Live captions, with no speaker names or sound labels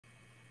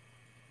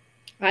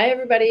Hi,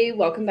 everybody.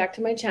 Welcome back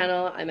to my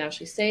channel. I'm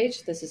Ashley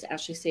Sage. This is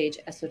Ashley Sage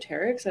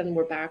Esoterics, and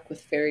we're back with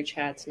Fairy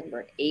Chats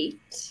number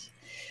 8.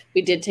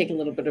 We did take a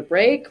little bit of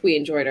break. We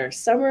enjoyed our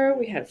summer.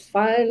 We had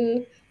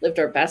fun, lived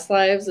our best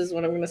lives, is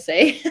what I'm going to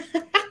say.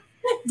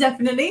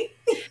 Definitely.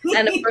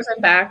 And of course,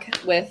 I'm back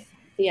with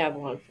the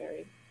Avalon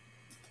Faerie.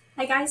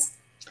 Hi, guys.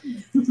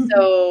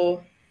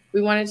 So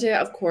we wanted to,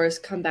 of course,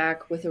 come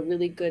back with a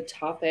really good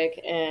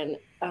topic, and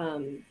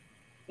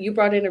you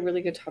brought in a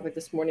really good topic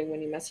this morning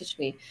when you messaged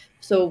me.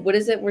 So what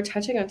is it we're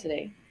touching on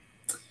today?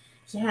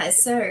 Yeah,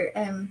 so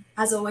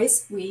as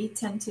always, we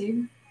tend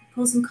to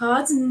pull some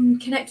cards and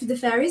connect with the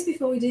fairies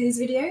before we do these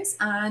videos.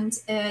 And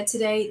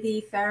today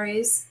the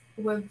fairies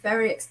were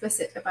very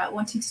explicit about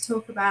wanting to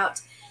talk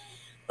about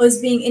us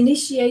being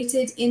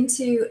initiated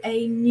into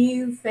a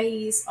new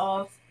phase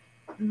of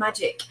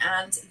magic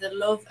and the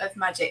love of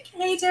magic.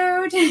 Hey,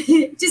 Toad!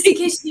 Just in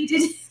case you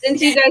did.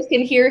 Since you guys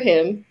can hear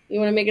him, you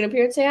want to make an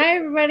appearance? Say hi,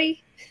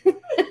 everybody.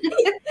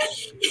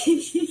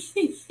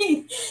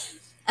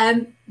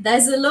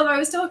 There's the love I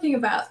was talking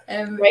about.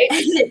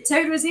 Right?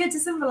 Toad was here to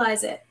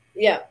symbolize it.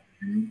 Yeah.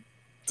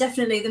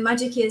 Definitely, the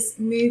magic is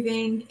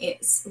moving.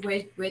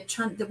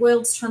 The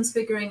world's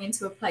transfiguring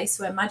into a place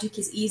where magic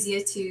is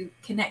easier to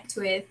connect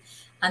with,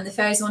 and the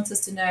fairies want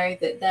us to know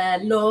that their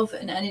love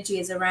and energy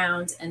is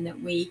around, and that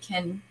we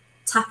can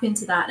tap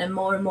into that, and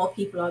more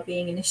people are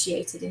being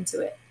initiated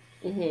into it.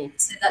 Mm-hmm.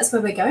 So that's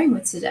where we're going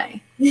with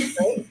today.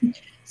 Right.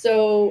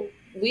 So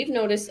we've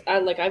noticed,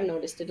 I've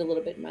noticed it a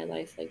little bit in my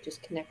life, like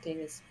just connecting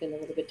has been a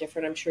little bit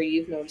different. I'm sure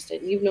you've noticed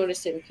it, and you've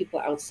noticed it in people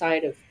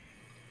outside of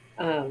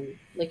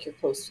like your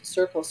close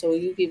circle. So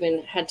you've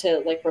even had to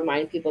like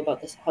remind people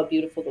about this, how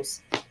beautiful those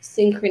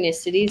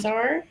synchronicities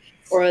are,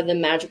 or the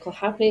magical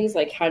happenings.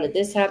 Like, how did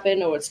this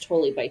happen? Oh, it's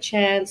totally by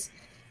chance.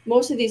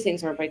 Most of these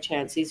things aren't by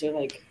chance. These are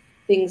like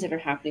things that are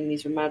happening.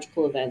 These are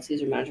magical events.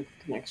 These are magical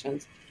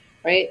connections,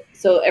 right?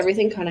 So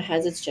everything kind of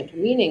has its gentle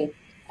meaning.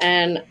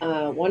 And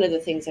one of the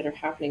things that are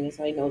happening is,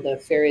 I know the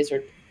fairies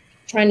are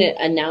trying to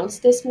announce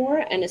this more,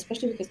 and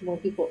especially because more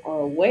people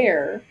are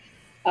aware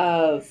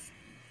of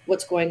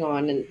what's going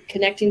on and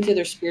connecting to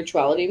their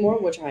spirituality more,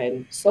 which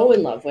I'm so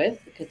in love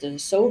with because it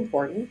is so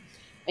important.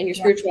 And your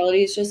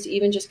spirituality is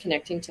just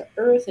connecting to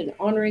earth and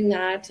honoring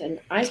that. And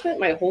I spent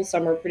my whole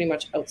summer pretty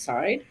much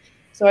outside.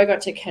 So I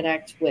got to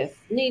connect with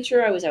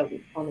nature. I was out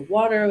on the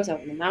water. I was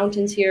out in the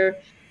mountains here.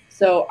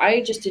 So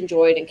I just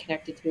enjoyed and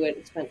connected to it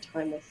and spent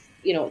time with,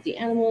 the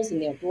animals and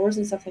the outdoors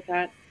and stuff like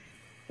that.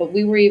 But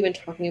we were even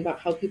talking about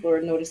how people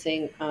are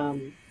noticing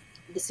the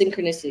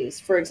synchronicities,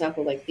 for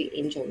example, like the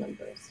angel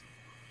numbers.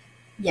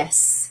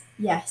 Yes,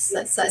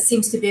 that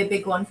seems to be a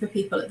big one for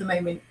people at the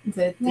moment.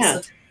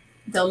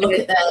 They'll look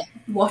at their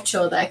watch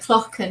or their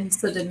clock, and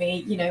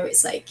suddenly,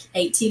 it's like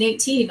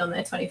 1818 on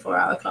their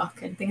 24-hour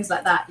clock and things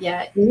like that.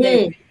 Yeah,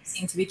 they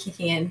seem to be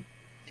kicking in.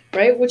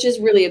 Right, which is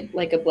really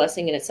like a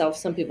blessing in itself.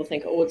 Some people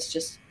think, oh, it's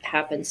just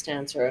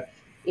happenstance, or,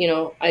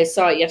 I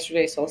saw it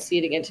yesterday, so I'll see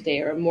it again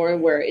today, or more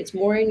aware. It's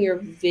more in your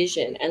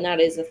vision, and that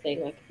is the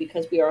thing. Like,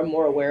 because we are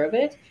more aware of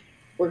it,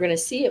 we're going to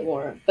see it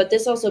more. But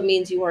this also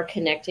means you are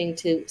connecting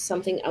to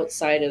something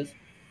outside of,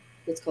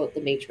 let's call it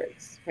the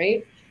matrix,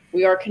 right?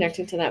 We are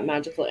connecting to that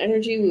magical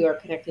energy. We are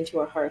connecting to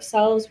our higher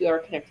selves. We are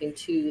connecting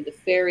to the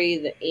fairy,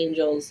 the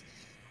angels,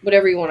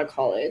 whatever you want to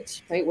call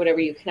it, right?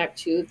 Whatever you connect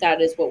to, that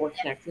is what we're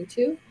connecting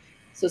to.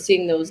 So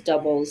seeing those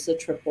doubles, the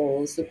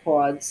triples, the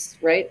quads,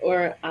 right?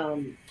 Or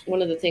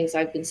one of the things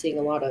I've been seeing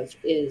a lot of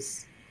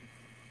is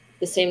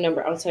the same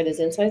number outside as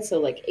inside. So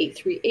like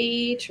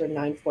 838 or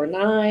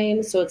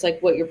 949. So it's like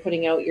what you're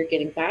putting out, you're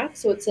getting back.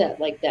 So it's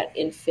that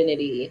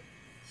infinity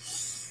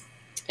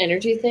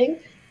energy thing.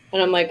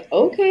 And I'm like,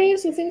 okay,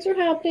 so things are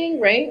happening,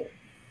 right?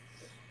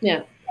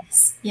 Yeah.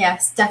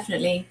 Yes,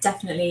 definitely.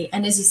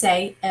 And as you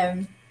say,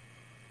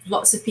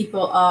 lots of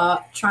people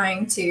are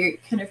trying to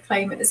kind of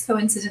claim it as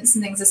coincidence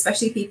and things,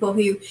 especially people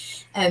who,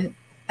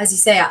 as you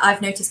say,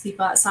 I've noticed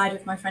people outside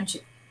of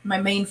my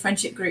main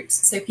friendship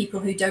groups. So people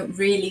who don't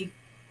really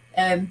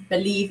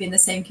believe in the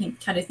same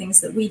kind of things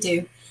that we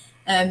do.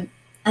 And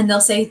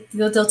they'll say,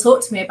 they'll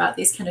talk to me about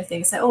these kind of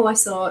things. Say, oh, I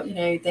saw,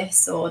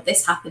 this, or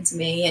this happened to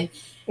me.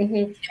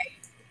 And,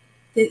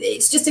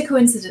 it's just a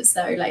coincidence,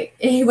 though. Like,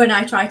 when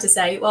I try to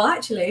say, well,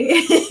 actually,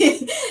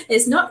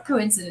 it's not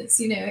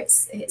coincidence,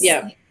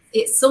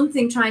 it's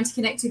something trying to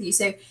connect with you.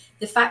 So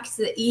the fact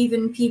that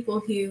even people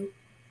who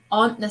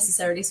aren't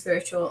necessarily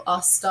spiritual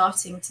are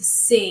starting to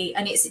see,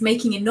 and it's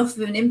making enough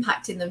of an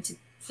impact in them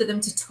for them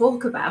to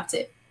talk about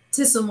it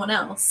to someone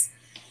else,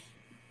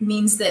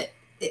 means that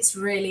it's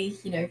really,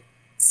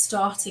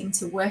 starting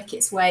to work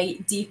its way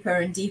deeper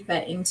and deeper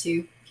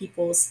into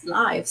people's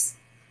lives.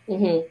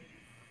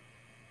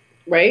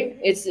 Right?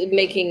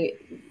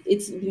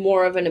 It's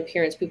more of an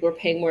appearance. People are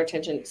paying more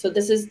attention. So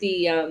this is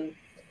the,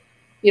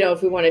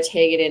 if we want to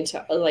take it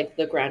into like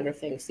the grander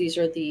things, these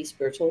are the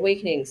spiritual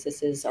awakenings.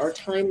 This is our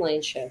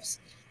timeline shifts.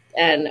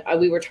 And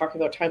we were talking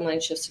about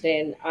timeline shifts today,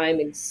 and I'm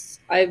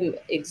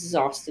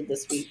exhausted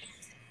this week.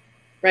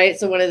 Right?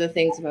 So one of the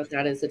things about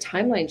that is the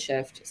timeline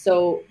shift.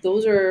 So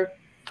those are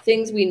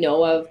things we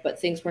know of, but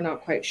things we're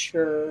not quite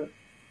sure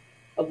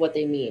of what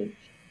they mean.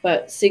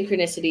 But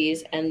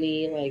synchronicities and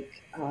the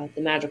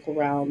magical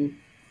realm,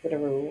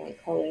 whatever we want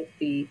to call it,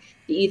 the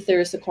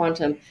ethers, the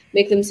quantum,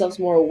 make themselves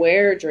more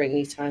aware during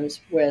these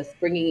times with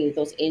bringing you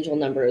those angel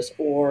numbers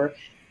or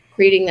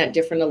creating that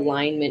different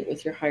alignment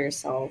with your higher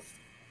self,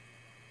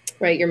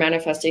 right? You're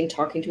manifesting,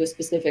 talking to a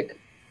specific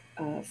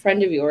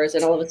friend of yours,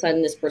 and all of a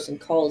sudden this person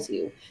calls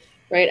you,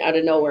 right, out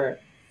of nowhere,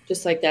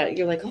 just like that.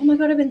 You're like, oh my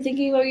God, I've been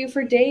thinking about you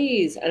for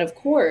days. And of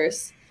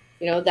course,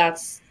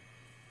 that's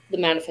the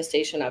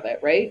manifestation of it,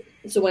 right?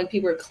 So when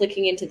people are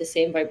clicking into the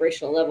same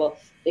vibrational level,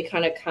 they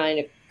kind of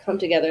come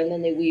together, and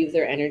then they weave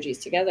their energies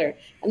together.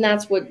 And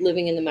that's what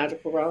living in the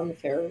magical realm, the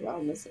fairy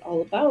realm, is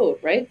all about,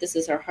 right? This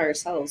is our higher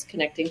selves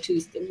connecting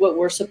to what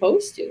we're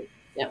supposed to.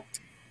 Yeah.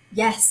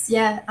 Yes,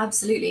 yeah,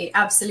 absolutely,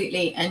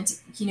 absolutely. And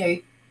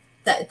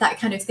that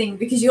kind of thing,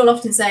 because you'll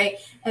often say,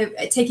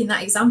 taking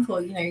that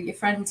example, your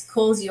friend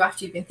calls you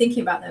after you've been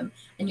thinking about them,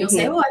 and you'll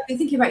say, oh, I've been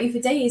thinking about you for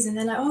days, and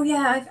they're like, oh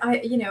yeah,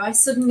 I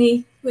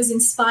suddenly was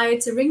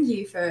inspired to ring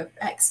you for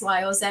X,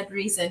 Y, or Z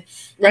reason,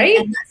 right?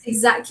 And that's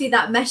exactly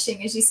that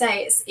meshing, as you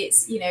say.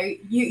 It's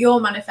you're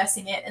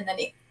manifesting it, and then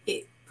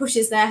it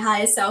pushes their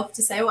higher self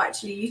to say, oh,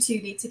 actually, you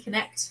two need to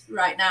connect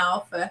right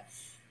now for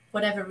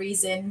whatever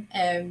reason.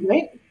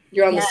 Right.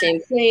 You're on the same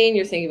plane,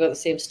 you're thinking about the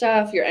same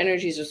stuff, your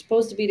energies are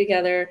supposed to be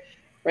together,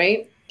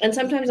 right? And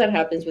sometimes that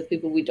happens with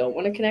people we don't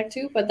want to connect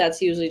to, but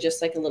that's usually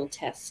just like a little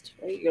test,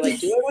 right? You're like,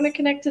 do I want to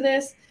connect to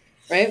this,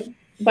 right?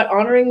 But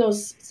honoring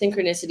those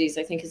synchronicities,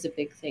 I think, is a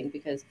big thing,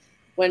 because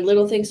when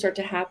little things start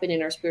to happen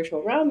in our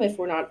spiritual realm, if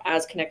we're not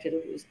as connected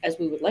as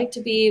we would like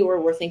to be, or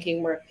we're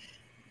thinking we're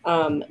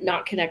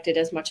not connected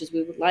as much as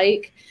we would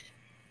like,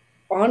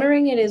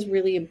 honoring it is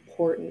really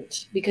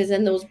important, because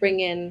then those bring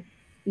in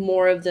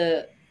more of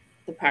the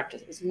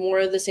practices, more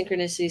of the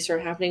synchronicities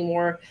start happening,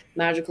 more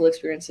magical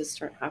experiences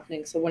start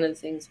happening. So one of the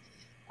things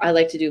I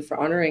like to do for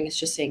honoring is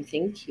just saying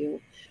thank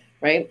you,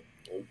 right?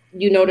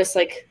 You notice,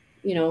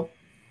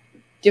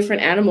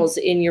 different animals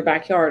in your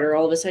backyard, or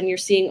all of a sudden you're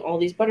seeing all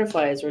these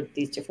butterflies, or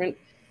these different,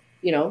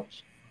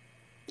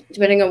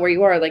 depending on where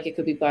you are, like it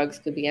could be bugs,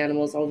 could be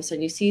animals. All of a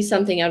sudden you see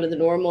something out of the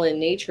normal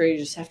in nature, you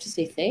just have to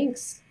say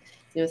thanks.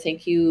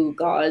 Thank you,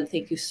 God,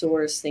 thank you,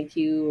 source, thank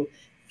you,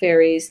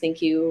 fairies,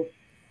 thank you,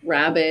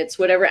 rabbits,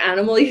 whatever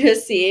animal you're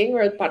seeing,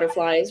 or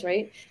butterflies,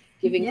 right?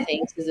 Giving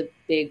thanks is a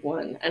big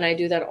one. And I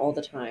do that all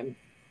the time.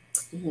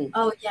 Mm-hmm.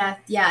 Oh yeah.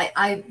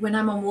 I when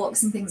I'm on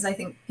walks and things, I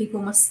think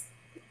people must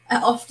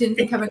often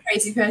think I'm a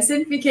crazy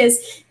person,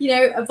 because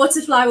a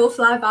butterfly will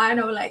fly by and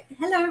I'll be like,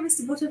 hello,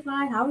 Mr.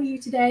 Butterfly, how are you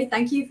today?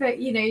 Thank you for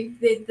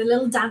the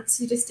little dance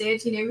you just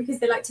did, because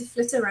they like to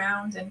flit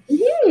around. And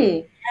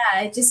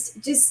just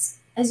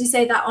as you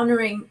say, that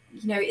honoring,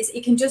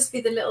 it can just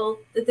be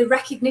the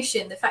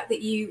recognition, the fact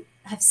that you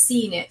have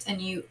seen it and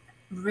you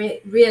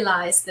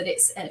realize that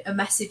it's a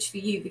message for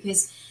you,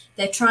 because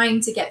they're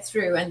trying to get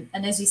through. And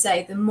as you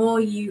say, the more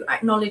you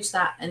acknowledge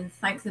that and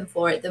thank them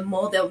for it, the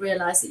more they'll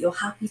realize that you're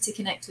happy to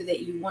connect with it,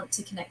 you want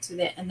to connect with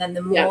it. And then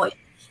the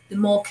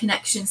more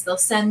connections they'll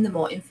send, the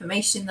more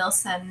information they'll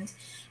send.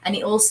 And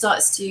it all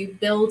starts to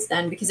build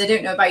then, because I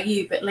don't know about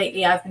you, but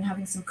lately I've been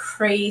having some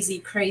crazy,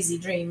 crazy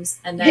dreams.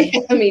 And then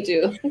me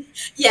too.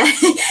 Yeah,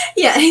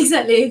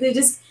 exactly. They're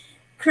just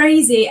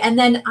crazy. And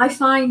then I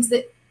find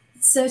that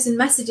certain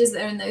messages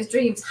that are in those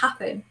dreams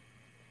happen.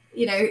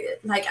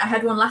 Like I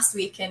had one last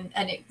week, and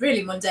it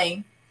really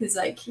mundane. It was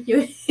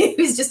it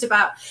was just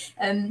about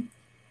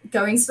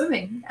going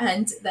swimming,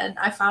 and then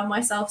I found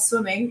myself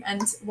swimming,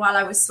 and while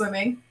I was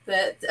swimming,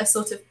 a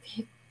sort of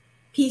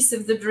piece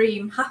of the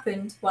dream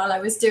happened while I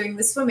was doing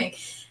the swimming.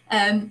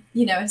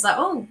 It's like,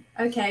 oh,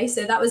 okay,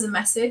 so that was a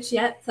message.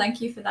 Yeah,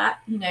 thank you for that.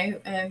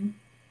 And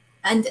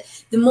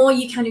the more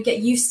you kind of get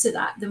used to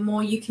that, the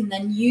more you can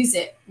then use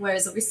it.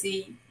 Whereas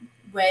obviously,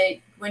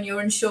 when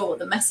you're unsure what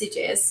the message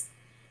is,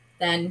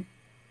 then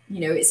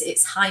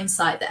it's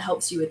hindsight that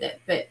helps you with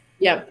it. But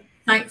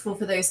thankful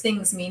for those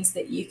things means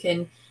that you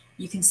can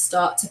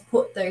start to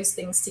put those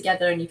things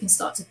together, and you can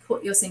start to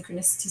put your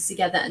synchronicities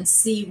together and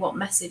see what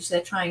message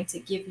they're trying to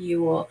give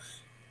you. Or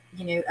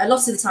a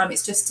lot of the time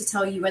it's just to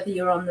tell you whether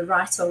you're on the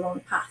right or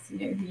wrong path.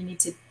 You need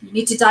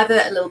to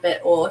divert a little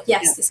bit, or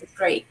this is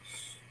great.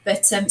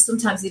 But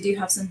sometimes they do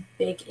have some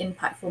big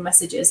impactful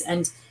messages,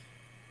 and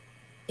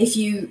if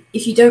you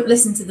don't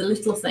listen to the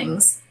little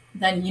things,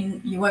 then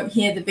you won't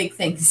hear the big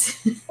things.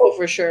 Oh,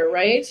 for sure,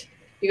 right?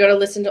 You got to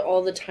listen to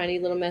all the tiny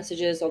little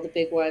messages, all the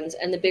big ones,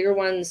 and the bigger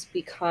ones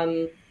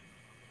become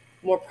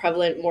more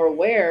prevalent, more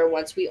aware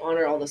once we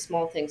honor all the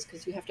small things,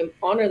 because you have to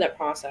honor that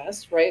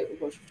process, right?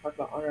 We're talking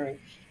about honoring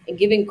and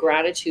giving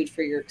gratitude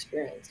for your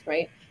experience,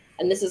 right?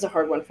 And this is a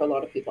hard one for a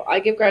lot of people. I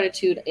give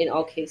gratitude in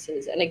all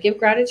cases, and I give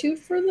gratitude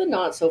for the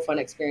not so fun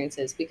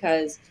experiences,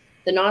 because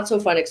the not so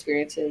fun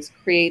experiences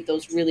create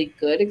those really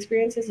good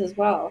experiences as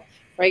well,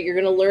 right? You're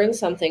going to learn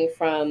something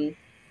from,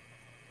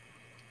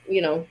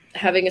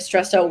 having a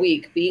stressed out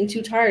week, being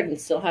too tired and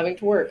still having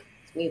to work.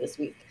 with me this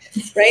week,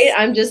 right?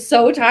 I'm just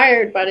so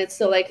tired, but it's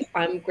still like,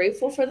 I'm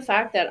grateful for the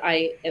fact that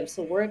I am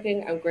still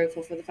working. I'm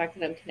grateful for the fact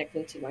that I'm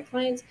connecting to my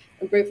clients.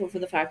 I'm grateful for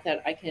the fact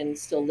that I can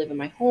still live in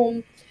my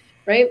home,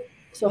 right?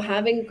 So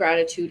having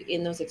gratitude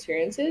in those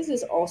experiences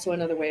is also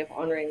another way of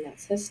honoring that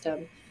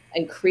system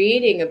and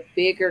creating a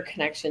bigger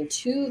connection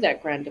to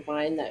that grand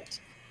divine, that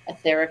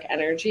etheric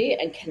energy,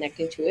 and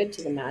connecting to it,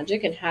 to the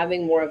magic, and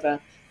having more of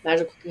a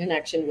magical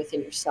connection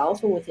within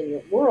yourself and within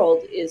your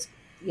world is,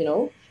 you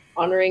know,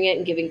 honoring it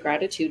and giving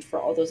gratitude for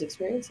all those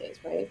experiences,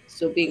 right?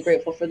 So being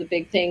grateful for the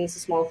big things,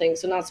 the small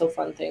things, the not so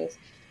fun things,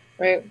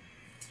 right?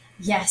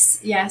 Yes,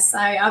 yes,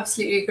 I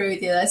absolutely agree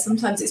with you there.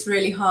 Sometimes it's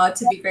really hard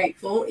to be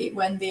grateful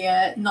when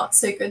the not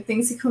so good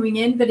things are coming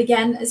in. But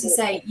again, as you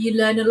say, you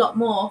learn a lot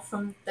more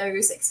from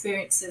those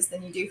experiences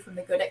than you do from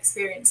the good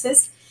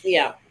experiences.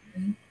 Yeah.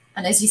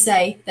 And as you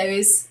say,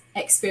 those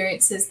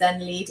experiences then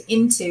lead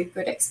into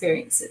good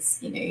experiences.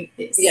 You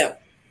know,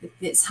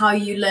 it's how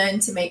you learn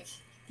to make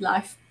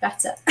life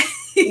better.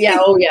 Yeah.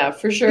 Oh, yeah,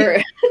 for sure.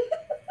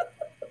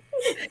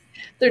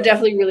 They're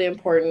definitely really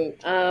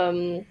important.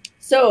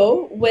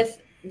 So with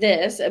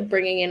this,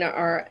 bringing in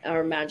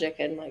our magic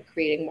and like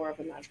creating more of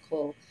a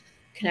magical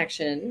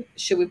connection,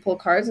 should we pull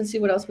cards and see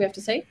what else we have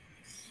to say?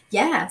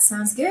 Yeah,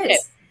 sounds good. Okay.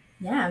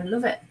 Yeah, I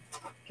love it.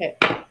 Okay.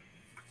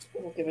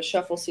 We'll give a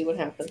shuffle, see what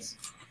happens.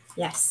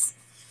 Yes.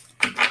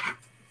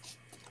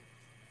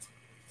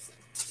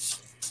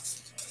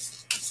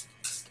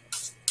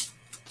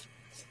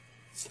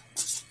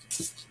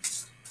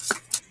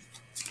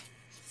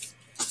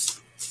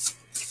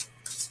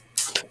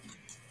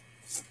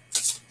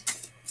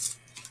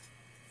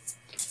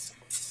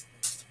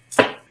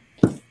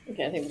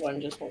 Okay, I think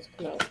one just wants to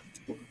come out.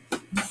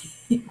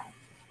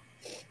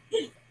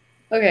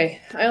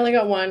 Okay, I only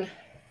got one.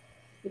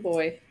 The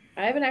boy.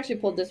 I haven't actually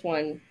pulled this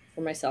one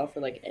for myself for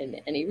like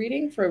any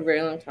reading for a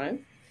very long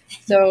time.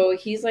 So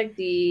he's like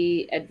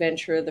the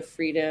adventure, the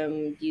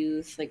freedom,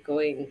 youth, like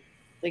going,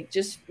 like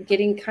just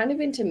getting kind of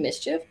into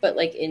mischief, but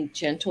like in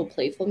gentle,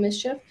 playful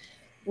mischief,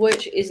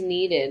 which is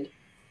needed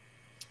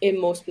in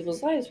most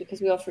people's lives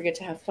because we all forget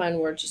to have fun.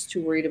 We're just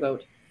too worried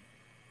about,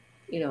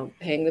 you know,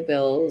 paying the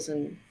bills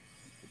and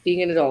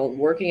being an adult,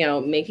 working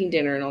out, making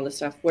dinner, and all this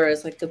stuff.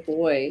 Whereas like the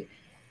boy,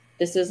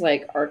 this is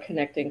like our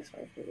connecting.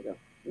 Sorry, here we go.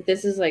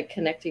 This is like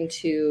connecting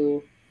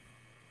to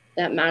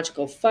that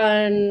magical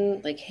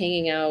fun, like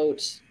hanging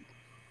out,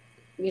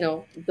 you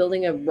know,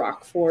 building a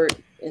rock fort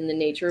in the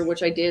nature,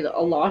 which I did a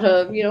lot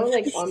of, you know,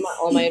 like on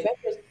all my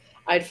adventures.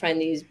 I'd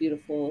find these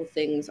beautiful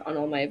things on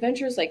all my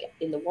adventures, like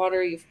in the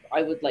water.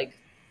 I would like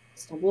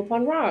stumble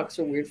upon rocks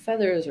or weird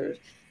feathers or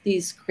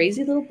these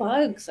crazy little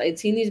bugs. I'd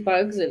seen these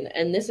bugs,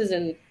 and this is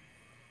in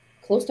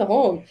close to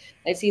home.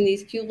 I'd seen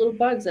these cute little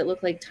bugs that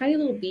looked like tiny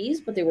little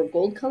bees, but they were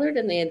gold colored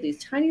and they had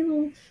these tiny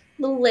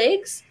little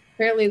legs.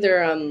 Apparently,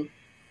 they're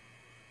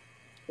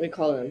what do you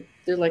call them?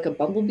 They're like a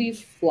bumblebee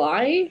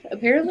fly.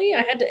 Apparently,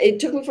 it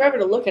took me forever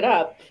to look it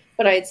up,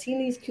 but I had seen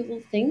these cute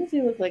little things.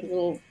 They look like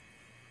little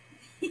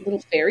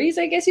fairies,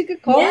 I guess you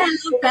could call Yeah, them.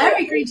 little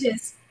fairy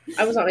creatures.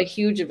 I was on a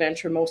huge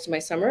adventure most of my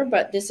summer,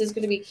 but this is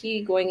going to be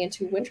key going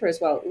into winter as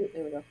well. Ooh,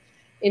 there we go.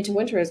 Into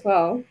winter as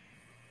well,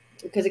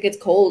 because it gets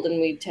cold and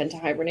we tend to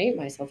hibernate,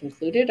 myself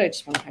included. I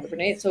just want to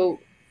hibernate. So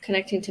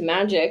connecting to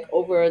magic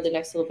over the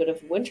next little bit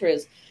of winter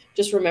is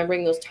just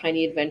remembering those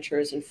tiny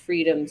adventures and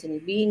freedoms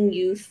and being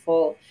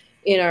youthful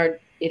in our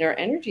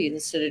energy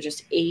instead of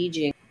just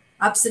aging.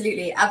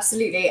 Absolutely,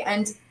 absolutely.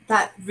 And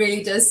that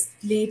really does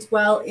lead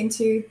well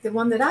into the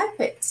one that I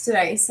picked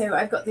today. So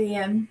I've got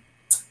the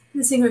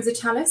Singer of the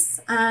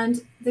Chalice,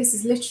 and this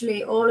is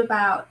literally all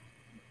about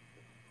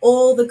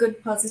all the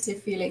good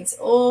positive feelings,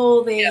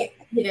 all the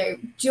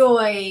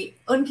joy,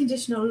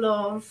 unconditional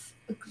love,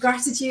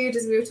 gratitude,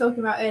 as we were talking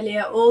about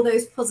earlier, all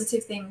those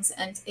positive things.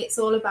 And it's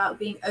all about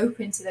being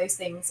open to those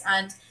things.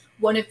 And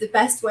one of the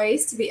best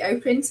ways to be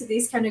open to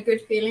these kind of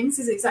good feelings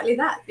is exactly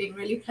that, being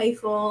really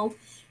playful,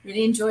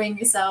 really enjoying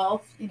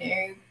yourself,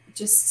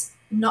 just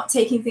not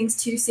taking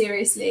things too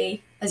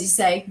seriously. As you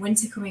say,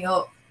 winter coming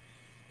up,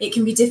 it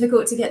can be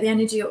difficult to get the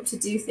energy up to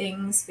do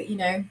things, but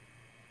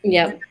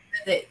remember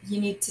that you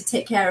need to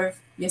take care of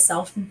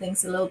yourself and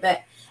things a little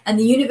bit. And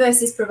the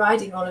universe is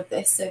providing all of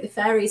this. So the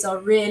fairies are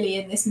really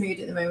in this mood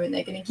at the moment.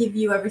 They're going to give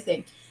you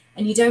everything.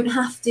 And you don't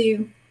have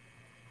to,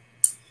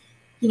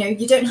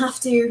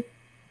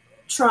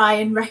 try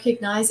and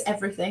recognize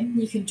everything.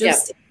 You can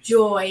just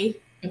enjoy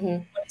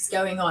what is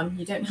going on.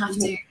 You don't have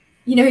to,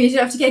 you don't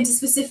have to get into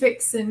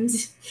specifics and,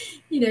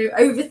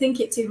 overthink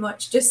it too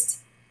much. Just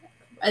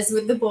as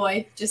with the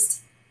boy,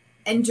 just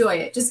enjoy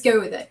it. Just go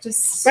with it.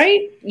 Just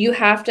right. You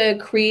have to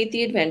create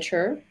the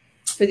adventure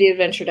for the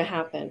adventure to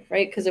happen,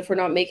 right? Because if we're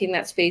not making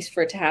that space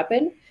for it to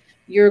happen,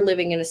 you're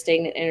living in a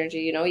stagnant energy.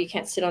 You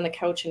can't sit on the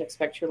couch and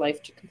expect your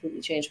life to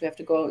completely change. We have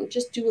to go out and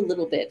just do a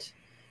little bit,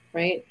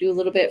 right? Do a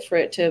little bit for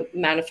it to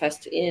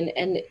manifest in,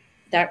 and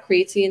that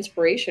creates the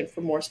inspiration for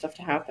more stuff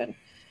to happen,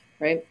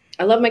 right?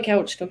 I love my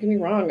couch. Don't get me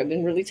wrong. I've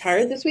been really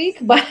tired this week,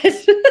 but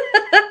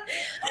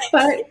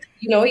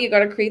you got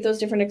to create those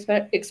different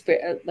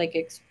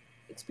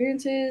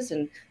experiences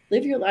and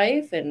live your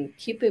life and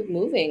keep it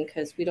moving,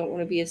 because we don't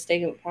want to be a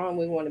stagnant pond.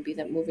 We want to be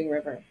that moving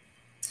river.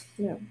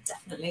 Yeah,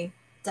 definitely.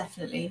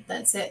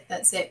 That's it.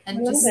 And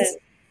I love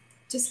it.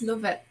 just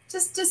love it.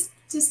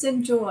 Just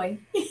enjoy.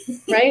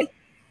 Right?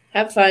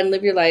 Have fun,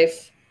 live your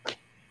life,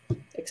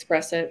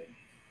 express it,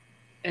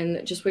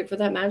 and just wait for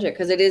that magic,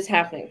 because it is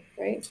happening,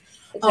 right?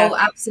 It's Oh,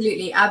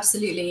 happening.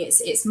 absolutely.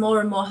 It's more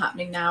and more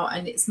happening now,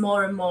 and it's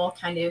more and more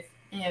kind of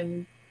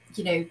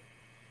you know,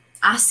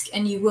 ask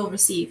and you will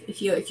receive.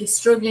 If you're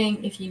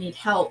struggling, if you need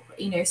help,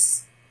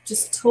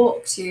 just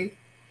talk to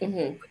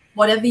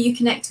whatever you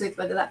connect with,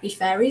 whether that be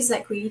fairies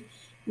like we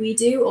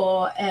do,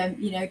 or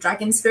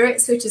dragon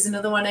spirits, which is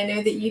another one I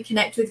know that you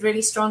connect with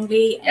really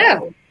strongly,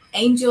 or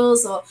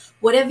angels, or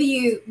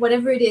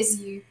whatever it is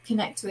you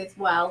connect with.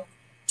 Well,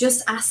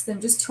 just ask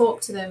them, just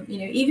talk to them,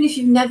 even if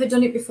you've never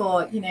done it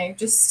before,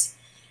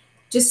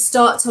 just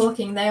start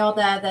talking. They are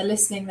there, they're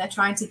listening, they're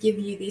trying to give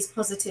you these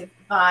positive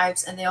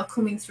vibes, and they are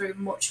coming through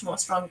much more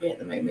strongly at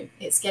the moment.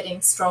 It's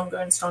getting stronger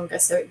and stronger,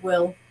 so it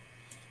will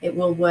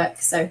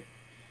work. So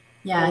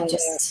yeah,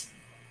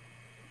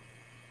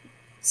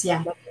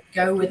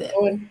 go with it.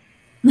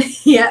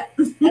 Yeah.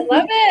 I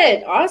love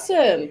it.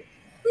 Awesome.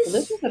 Well,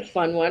 this was a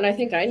fun one. I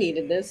think I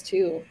needed this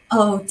too.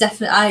 Oh,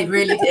 definitely. I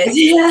really did.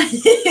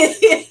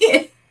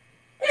 Yeah.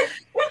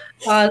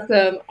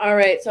 Awesome. All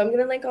right. So I'm going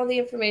to link all the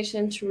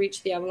information to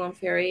reach the Avalon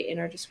Faerie in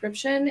our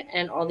description,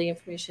 and all the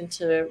information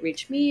to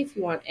reach me if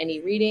you want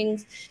any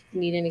readings, you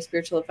need any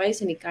spiritual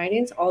advice, any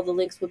guidance. All the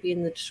links will be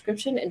in the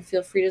description, and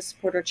feel free to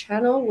support our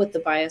channel with the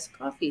Bias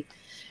Coffee.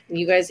 And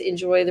you guys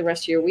enjoy the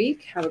rest of your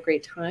week. Have a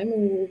great time,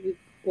 and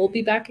we'll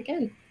be back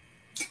again.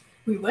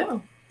 We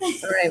will.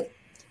 All right.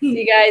 See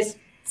you guys.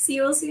 See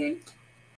you all soon.